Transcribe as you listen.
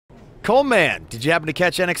Coleman, did you happen to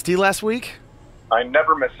catch NXT last week? I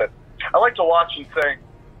never miss it. I like to watch and say,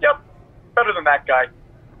 yep, better than that guy.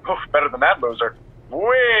 Oof, better than that loser.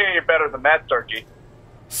 Way better than that turkey.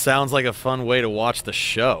 Sounds like a fun way to watch the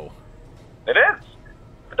show. It is.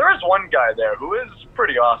 But there is one guy there who is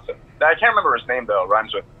pretty awesome. I can't remember his name, though.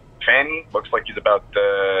 Rhymes with Fanny. Looks like he's about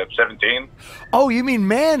 17. Oh, you mean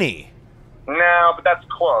Manny? No, but that's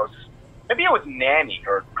close. Maybe it was Nanny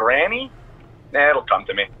or Granny? It'll come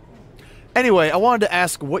to me. Anyway, I wanted to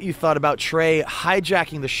ask what you thought about Trey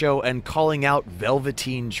hijacking the show and calling out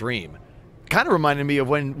Velveteen Dream. Kind of reminded me of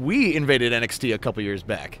when we invaded NXT a couple years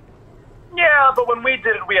back. Yeah, but when we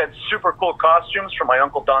did it, we had super cool costumes from my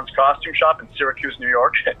Uncle Don's costume shop in Syracuse, New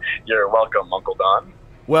York. You're welcome, Uncle Don.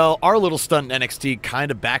 Well, our little stunt in NXT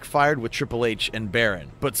kind of backfired with Triple H and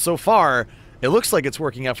Baron. But so far, it looks like it's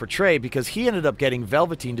working out for Trey because he ended up getting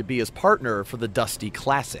Velveteen to be his partner for the Dusty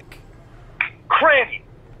Classic. Cranny!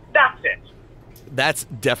 That's it! That's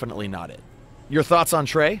definitely not it. Your thoughts on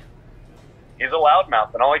Trey? He's a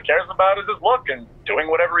loudmouth, and all he cares about is his look and doing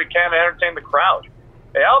whatever he can to entertain the crowd.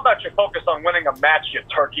 Hey, how about you focus on winning a match, you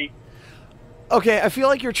turkey? Okay, I feel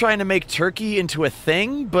like you're trying to make turkey into a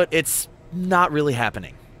thing, but it's not really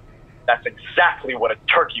happening. That's exactly what a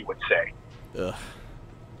turkey would say. Ugh.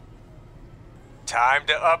 Time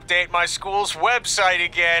to update my school's website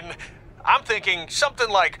again. I'm thinking something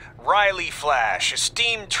like Riley Flash,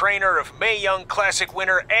 esteemed trainer of Mae Young Classic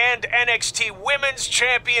winner and NXT Women's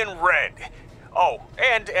Champion Red. Oh,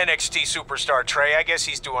 and NXT superstar Trey. I guess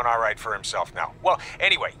he's doing all right for himself now. Well,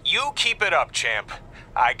 anyway, you keep it up, champ.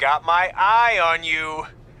 I got my eye on you.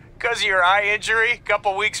 'Cause of your eye injury a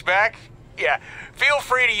couple weeks back? Yeah, feel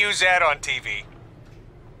free to use that on TV.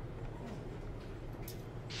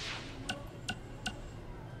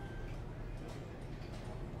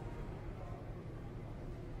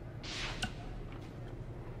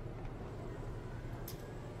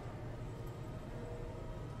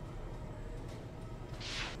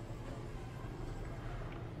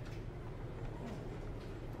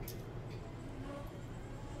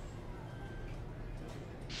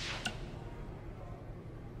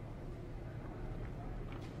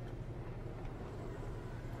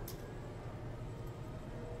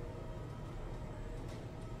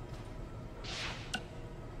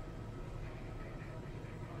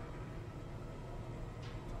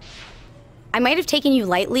 I might have taken you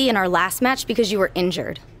lightly in our last match because you were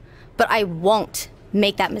injured, but I won't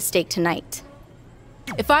make that mistake tonight.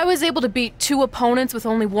 If I was able to beat 2 opponents with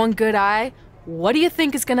only 1 good eye, what do you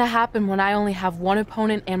think is gonna happen when I only have 1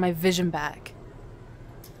 opponent and my vision back?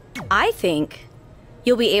 I think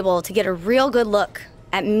you'll be able to get a real good look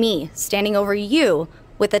at me standing over you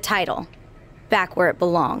with the title, back where it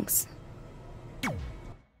belongs.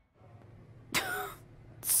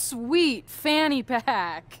 Sweet fanny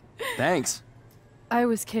pack. Thanks. I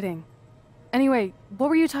was kidding. Anyway, what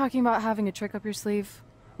were you talking about having a trick up your sleeve?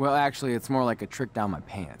 Well, actually, it's more like a trick down my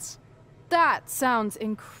pants. That sounds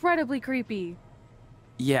incredibly creepy.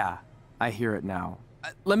 Yeah, I hear it now.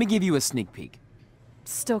 Let me give you a sneak peek.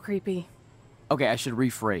 Still creepy. Okay, I should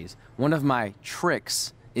rephrase. One of my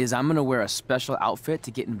tricks is I'm gonna wear a special outfit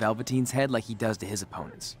to get in Velveteen's head like he does to his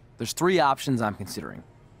opponents. There's 3 options I'm considering.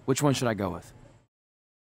 Which one should I go with?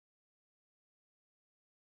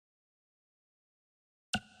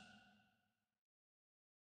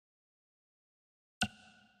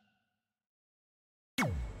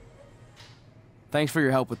 Thanks for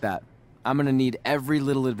your help with that. I'm gonna need every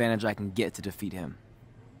little advantage I can get to defeat him.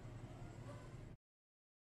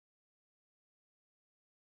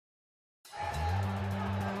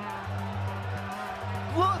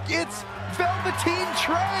 Look, it's Velveteen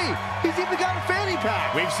Trey! He's even got a fanny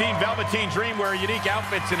pack! We've seen Velveteen Dream wear unique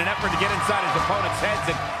outfits in an effort to get inside his opponent's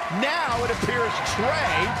heads, and now it appears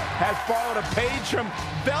Trey has borrowed a page from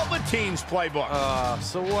Velveteen's playbook.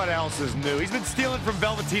 So what else is new? He's been stealing from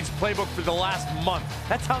Velveteen's playbook for the last month.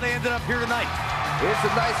 That's how they ended up here tonight. It's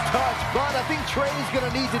a nice touch, but I think Trey's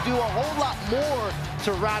gonna need to do a whole lot more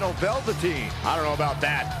to rattle Velveteen. I don't know about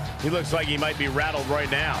that. He looks like he might be rattled right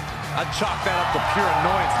now. I'd chalk that up to pure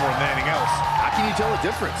annoyance more than anything else. How can you tell the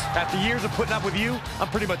difference? After years of putting up with you, I'm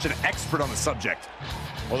pretty much an expert on the subject.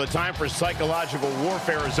 Well, the time for psychological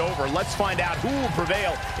warfare is over. Let's find out who will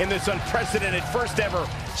prevail in this unprecedented first ever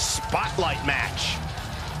Spotlight match.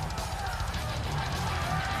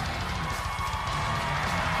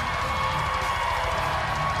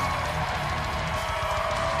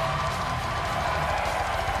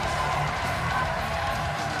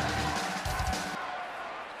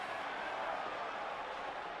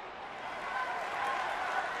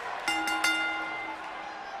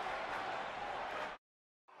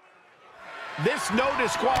 This no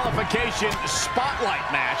disqualification spotlight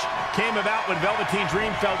match came about when Velveteen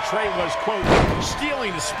Dream felt Trey was, quote,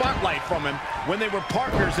 stealing the spotlight from him when they were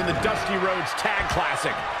partners in the Dusty Rhodes Tag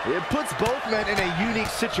Classic. It puts both men in a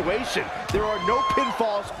unique situation. There are no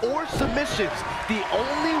pinfalls or submissions. The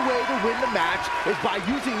only way to win the match is by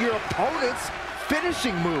using your opponent's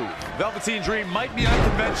finishing move. Velveteen Dream might be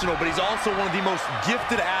unconventional, but he's also one of the most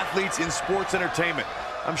gifted athletes in sports entertainment.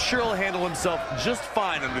 I'm sure he'll handle himself just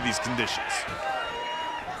fine under these conditions.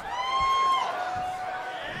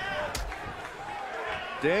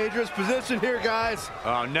 Dangerous position here, guys.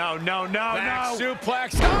 Oh, no, no, no, Back no.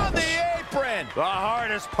 suplex On the apron. The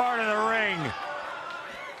hardest part of the ring.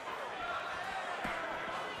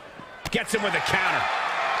 Gets him with a counter.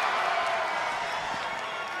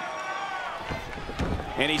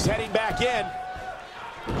 And he's heading back in.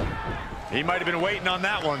 He might have been waiting on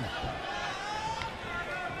that one.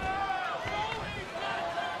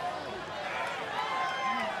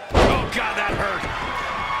 Oh, God, that hurt.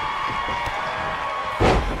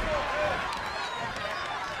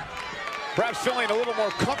 Perhaps feeling a little more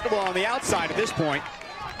comfortable on the outside at this point.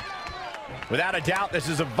 Without a doubt, this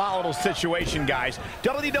is a volatile situation, guys.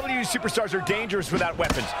 WWE superstars are dangerous without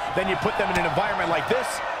weapons. Then you put them in an environment like this,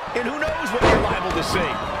 and who knows what you're liable to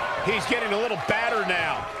see. He's getting a little battered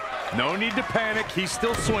now. No need to panic. He's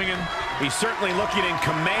still swinging. He's certainly looking in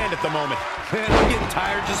command at the moment. Man, I'm getting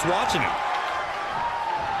tired just watching him.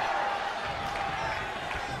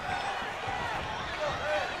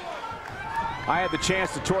 I had the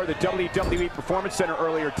chance to tour the WWE Performance Center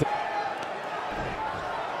earlier today.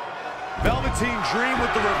 Velveteen Dream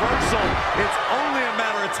with the reversal. It's only a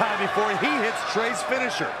matter of time before he hits Trey's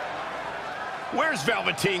finisher. Where's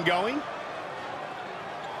Velveteen going?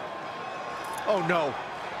 Oh, no.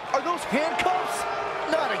 Are those handcuffs?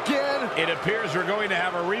 Not again. It appears we're going to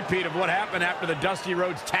have a repeat of what happened after the Dusty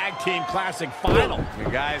Rhodes Tag Team Classic final.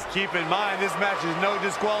 You guys, keep in mind, this match is no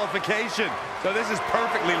disqualification, so this is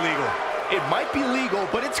perfectly legal. It might be legal,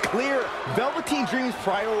 but it's clear Velveteen Dream's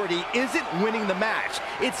priority isn't winning the match.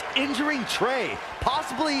 It's injuring Trey,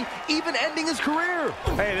 possibly even ending his career.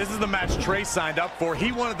 Hey, this is the match Trey signed up for.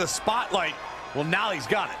 He wanted the spotlight. Well, now he's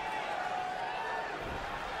got it.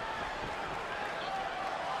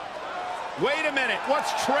 Wait a minute, what's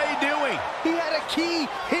Trey doing? He had a key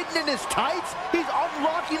hidden in his tights. He's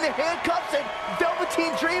unlocking the handcuffs, and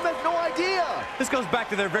Velveteen Dream has no idea. This goes back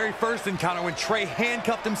to their very first encounter when Trey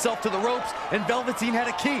handcuffed himself to the ropes and Velveteen had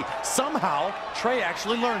a key. Somehow, Trey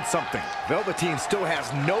actually learned something. Velveteen still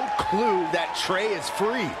has no clue that Trey is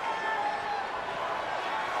free.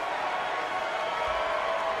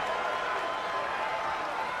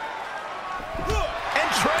 And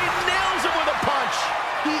Trey nails him with a punch.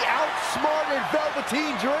 He outsmarted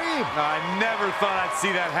Velveteen Dream. I never thought I'd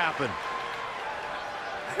see that happen.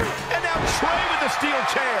 And now Trey with the steel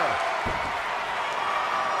chair.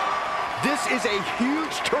 This is a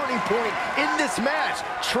huge turning point in this match.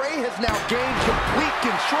 Trey has now gained complete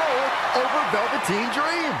control over Velveteen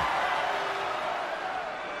Dream.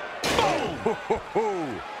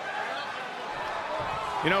 Oh!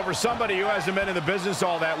 You know, for somebody who hasn't been in the business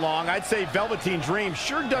all that long, I'd say Velveteen Dream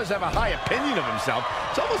sure does have a high opinion of himself.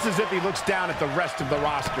 It's almost as if he looks down at the rest of the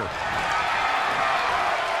roster.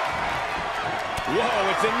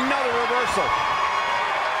 Whoa, it's another reversal.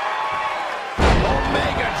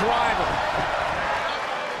 Omega driver.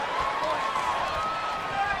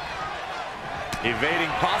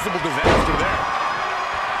 Evading possible disaster there.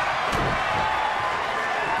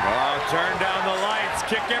 Oh, turn down the lights,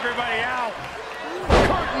 kick everybody out.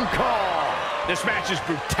 Curtain call. This match's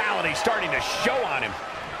brutality starting to show on him.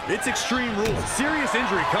 It's Extreme Rules. Serious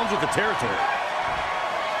injury comes with the territory.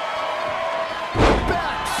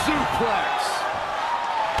 Back suplex.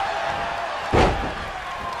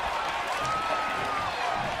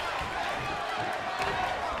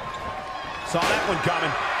 Saw that one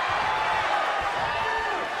coming.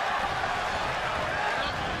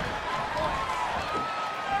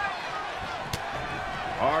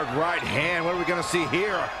 Hard right hand. What are we going to see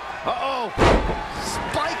here? Uh-oh.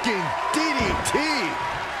 Spiking DDT.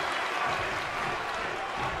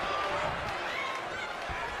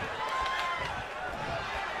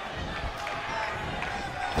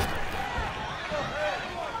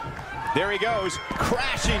 There he goes,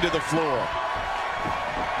 crashing to the floor.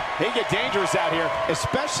 They get dangerous out here,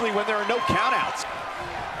 especially when there are no countouts.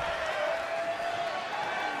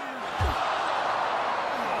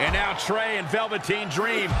 And now Trey and Velveteen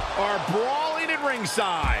Dream are brawling at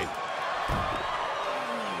ringside.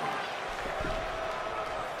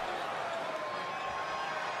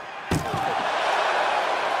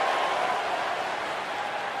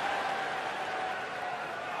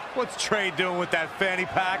 What's Trey doing with that fanny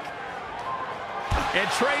pack? And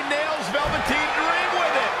Trey nails Velveteen Dream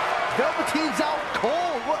with it. Velveteen's out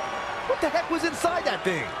cold. What the heck was inside that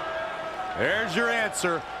thing? There's your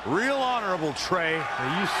answer. Real honorable, Trey.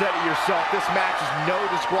 Now you said it yourself. This match is no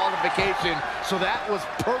disqualification, so that was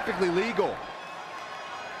perfectly legal.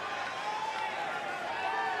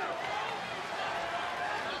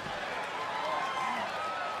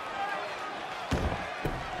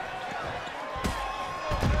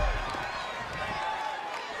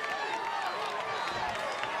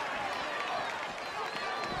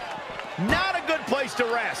 Not a good place to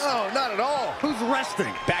rest. Oh, not at all. Who's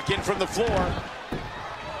resting? Back in from the floor.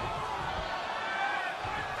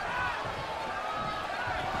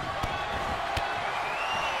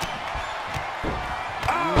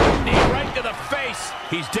 Oh, knee right to the face.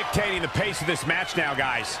 He's dictating the pace of this match now,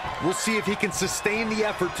 guys. We'll see if he can sustain the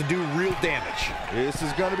effort to do real damage. This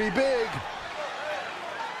is going to be big.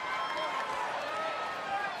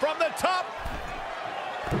 From the top.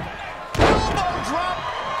 Elbow drop.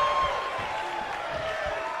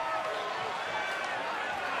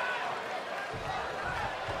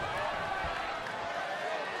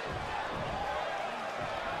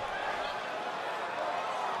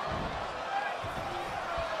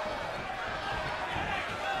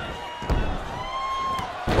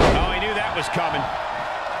 Was coming.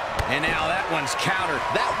 And now that one's countered.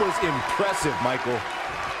 That was impressive, Michael.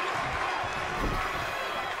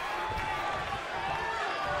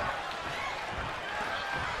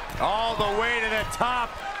 All the way to the top.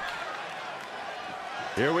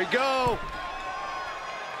 Here we go.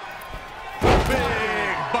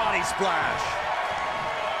 Big body splash.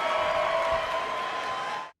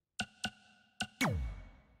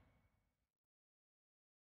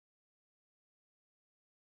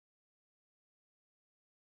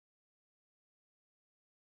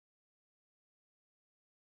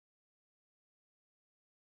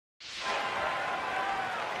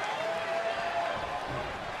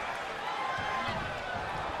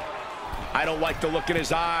 I don't like the look in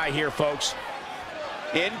his eye here, folks.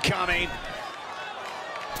 Incoming.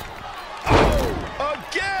 Oh,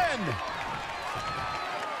 again!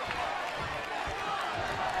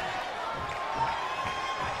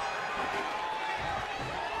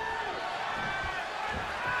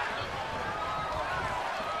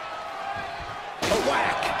 A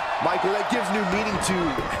whack. Michael, that gives new meaning to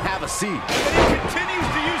have a seat. And he continues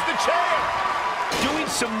to use the chair. Doing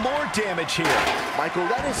some more damage here. Michael,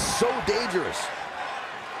 that is so dangerous.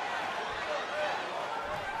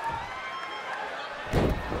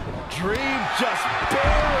 Dream just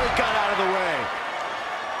barely got out of the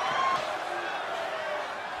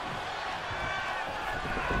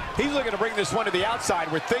way. He's looking to bring this one to the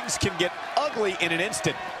outside where things can get ugly in an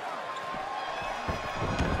instant.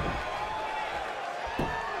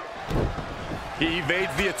 He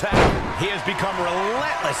evades the attack. He has become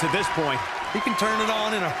relentless at this point. He can turn it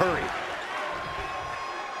on in a hurry.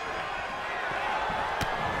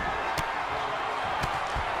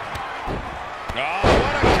 Oh,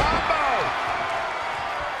 what a combo!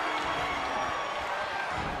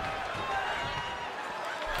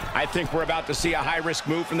 I think we're about to see a high-risk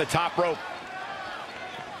move from the top rope.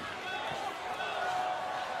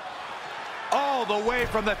 All the way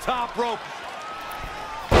from the top rope.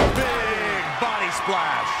 Big body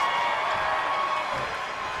splash.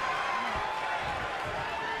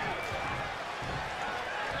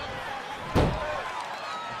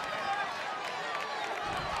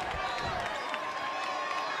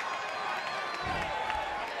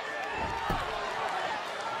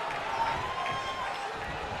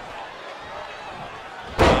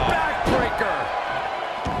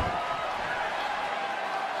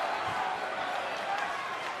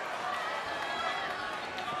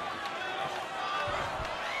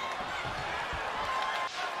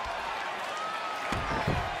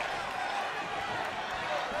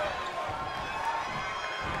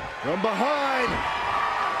 From behind.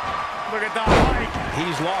 Look at the height.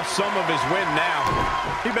 He's lost some of his wind now.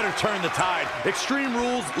 He better turn the tide. Extreme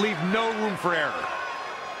rules leave no room for error.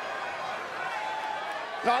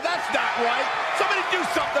 No, that's not right. Somebody do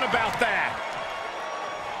something about that.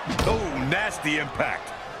 Oh, nasty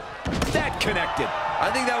impact. That connected.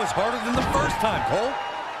 I think that was harder than the first time, Cole.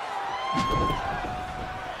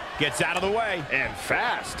 Gets out of the way. And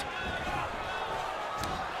fast.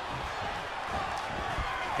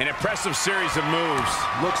 An impressive series of moves.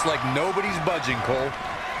 Looks like nobody's budging, Cole.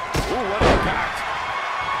 Ooh, what impact.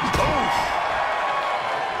 Oof.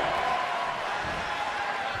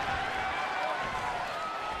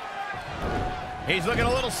 He's looking a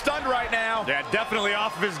little stunned right now. Yeah, definitely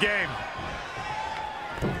off of his game.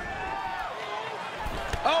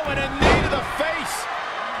 Oh, and a knee to the face.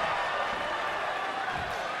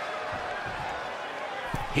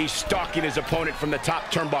 He's stalking his opponent from the top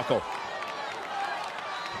turnbuckle.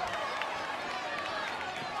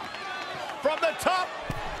 From the top.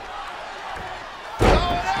 Oh,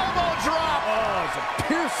 an elbow drop. Oh, it's a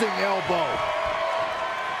piercing elbow.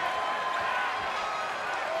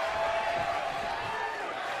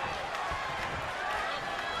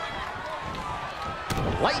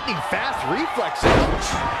 Lightning fast reflexes.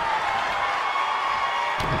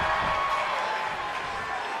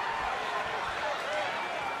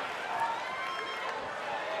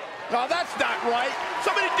 Oh, that's not right.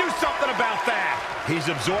 Somebody do something about that. He's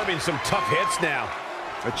absorbing some tough hits now.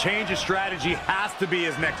 A change of strategy has to be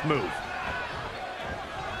his next move.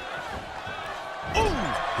 Ooh,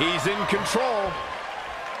 he's in control.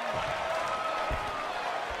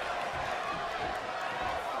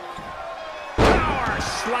 Power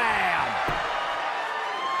slam.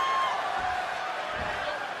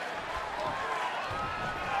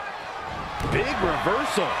 Big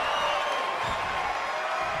reversal.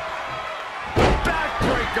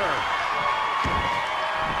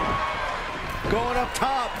 Going up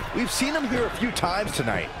top. We've seen him here a few times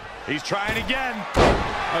tonight. He's trying again.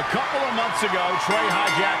 A couple of months ago, Trey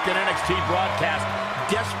hijacked an NXT broadcast,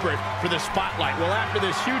 desperate for the spotlight. Well, after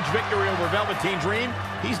this huge victory over Velveteen Dream,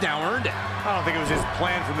 he's now earned it. I don't think it was his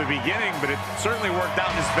plan from the beginning, but it certainly worked out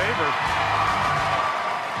in his favor.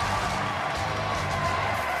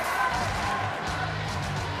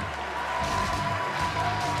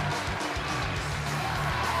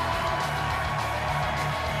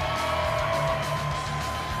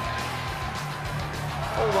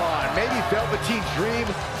 Hold on, maybe Velveteen Dream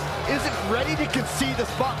isn't ready to concede the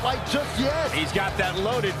spotlight just yet. He's got that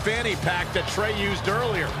loaded fanny pack that Trey used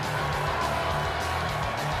earlier.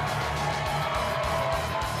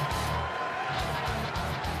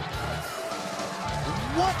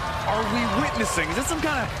 What are we witnessing? Is this some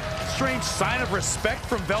kind of strange sign of respect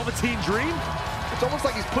from Velveteen Dream? It's almost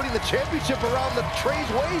like he's putting the championship around the Trey's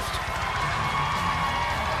waist.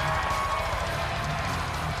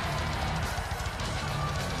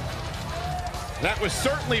 That was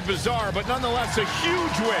certainly bizarre, but nonetheless a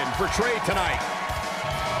huge win for Trey tonight.